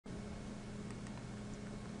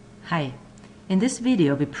Hi, in this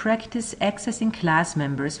video we practice accessing class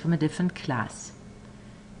members from a different class.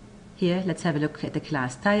 Here let's have a look at the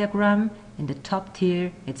class diagram. In the top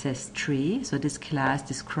tier it says tree, so this class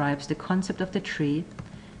describes the concept of the tree.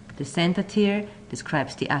 The center tier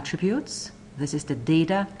describes the attributes. This is the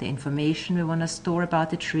data, the information we want to store about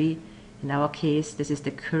the tree. In our case this is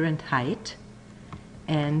the current height.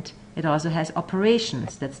 And it also has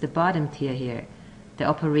operations, that's the bottom tier here. The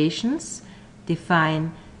operations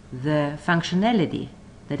define the functionality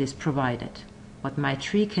that is provided. What my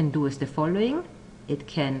tree can do is the following. It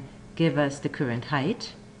can give us the current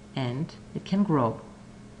height and it can grow.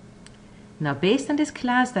 Now based on this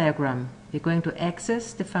class diagram, we're going to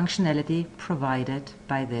access the functionality provided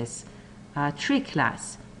by this tree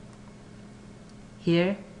class.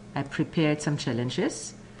 Here I prepared some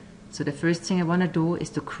challenges. So the first thing I want to do is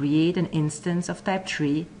to create an instance of type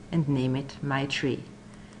tree and name it my tree.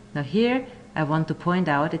 Now here I want to point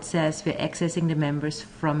out it says we're accessing the members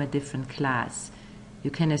from a different class.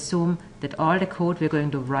 You can assume that all the code we're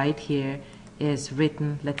going to write here is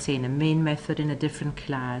written, let's say, in a main method in a different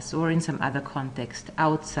class or in some other context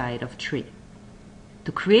outside of tree.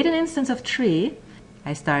 To create an instance of tree,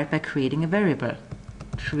 I start by creating a variable,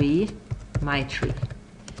 tree, my tree.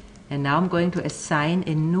 And now I'm going to assign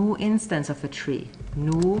a new instance of a tree,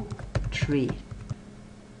 new tree.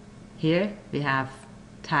 Here we have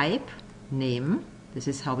type, name. This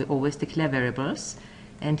is how we always declare variables.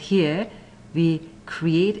 And here we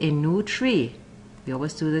create a new tree. We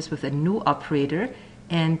always do this with a new operator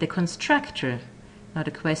and the constructor. Now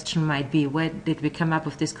the question might be, where did we come up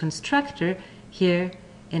with this constructor? Here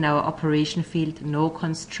in our operation field, no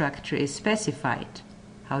constructor is specified.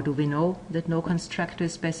 How do we know that no constructor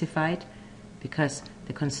is specified? Because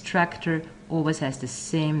the constructor always has the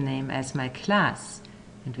same name as my class.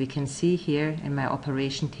 And we can see here in my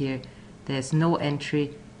operation tier, there's no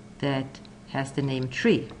entry that has the name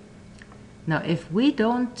tree. Now if we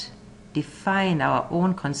don't define our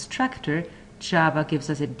own constructor, Java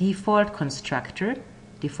gives us a default constructor.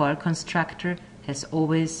 Default constructor has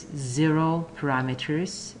always 0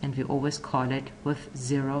 parameters and we always call it with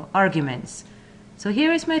 0 arguments. So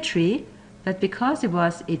here is my tree, but because it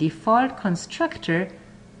was a default constructor,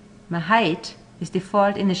 my height is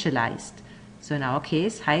default initialized. So in our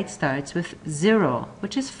case, height starts with 0,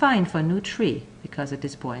 which is fine for a new tree, because at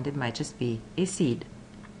this point it might just be a seed.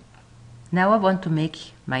 Now I want to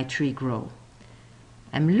make my tree grow.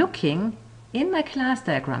 I'm looking in my class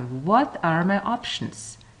diagram, what are my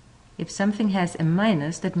options? If something has a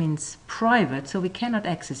minus, that means private, so we cannot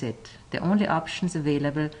access it. The only options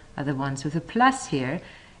available are the ones with a plus here,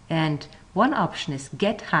 and one option is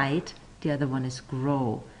get height, the other one is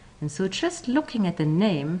grow. And so just looking at the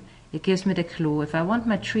name, it gives me the clue. If I want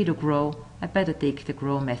my tree to grow, I better take the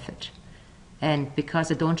grow method. And because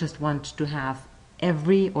I don't just want to have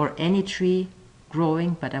every or any tree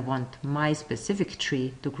growing, but I want my specific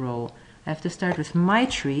tree to grow, I have to start with my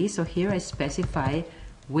tree. So here I specify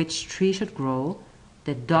which tree should grow.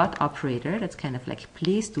 The dot operator, that's kind of like,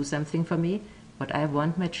 please do something for me. What I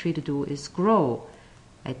want my tree to do is grow.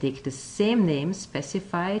 I take the same name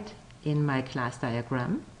specified in my class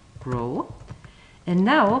diagram, grow. And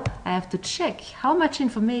now I have to check how much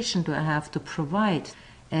information do I have to provide.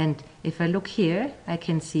 And if I look here, I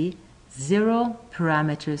can see 0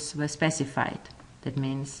 parameters were specified. That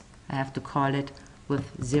means I have to call it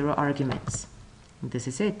with 0 arguments. And this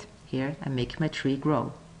is it. Here I make my tree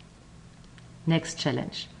grow. Next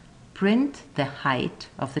challenge, print the height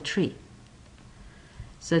of the tree.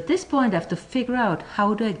 So at this point I have to figure out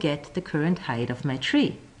how do I get the current height of my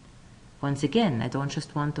tree. Once again, I don't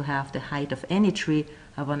just want to have the height of any tree,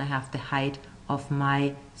 I want to have the height of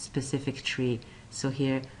my specific tree. So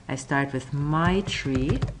here I start with my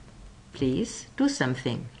tree. Please do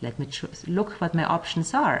something. Let me look what my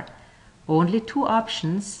options are. Only 2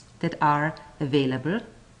 options that are available.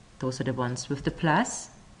 Those are the ones with the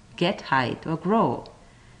plus, get height or grow.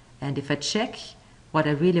 And if I check what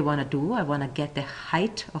I really want to do, I want to get the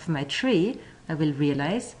height of my tree, I will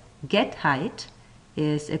realize get height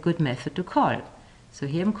is a good method to call. So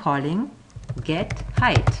here I'm calling get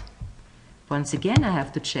height. Once again, I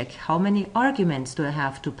have to check how many arguments do I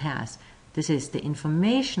have to pass. This is the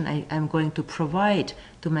information I'm going to provide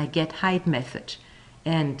to my get height method.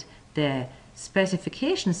 And the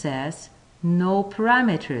specification says no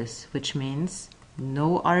parameters, which means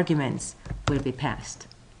no arguments will be passed.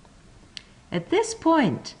 At this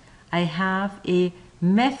point, I have a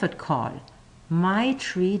method call,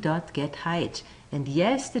 myTree.getHeight. And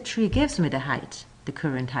yes, the tree gives me the height, the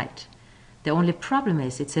current height. The only problem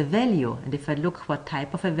is it's a value, and if I look what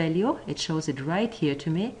type of a value, it shows it right here to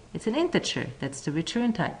me. It's an integer, that's the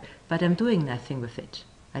return type, but I'm doing nothing with it.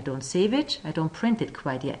 I don't save it, I don't print it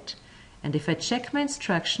quite yet. And if I check my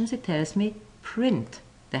instructions, it tells me print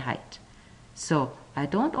the height. So I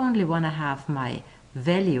don't only want to have my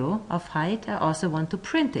value of height, I also want to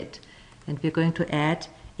print it. And we're going to add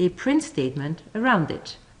a print statement around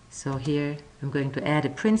it. So here I'm going to add a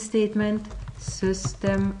print statement,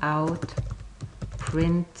 system out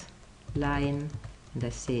print line, and I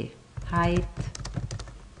say height,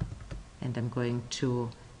 and I'm going to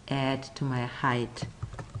add to my height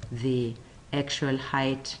the actual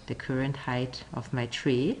height, the current height of my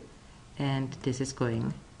tree, and this is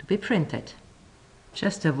going to be printed.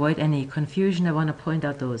 Just to avoid any confusion, I want to point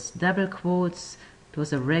out those double quotes.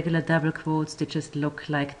 Those are regular double quotes, they just look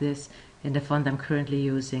like this. In the font I'm currently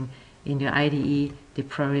using, in your IDE, they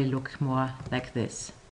probably look more like this.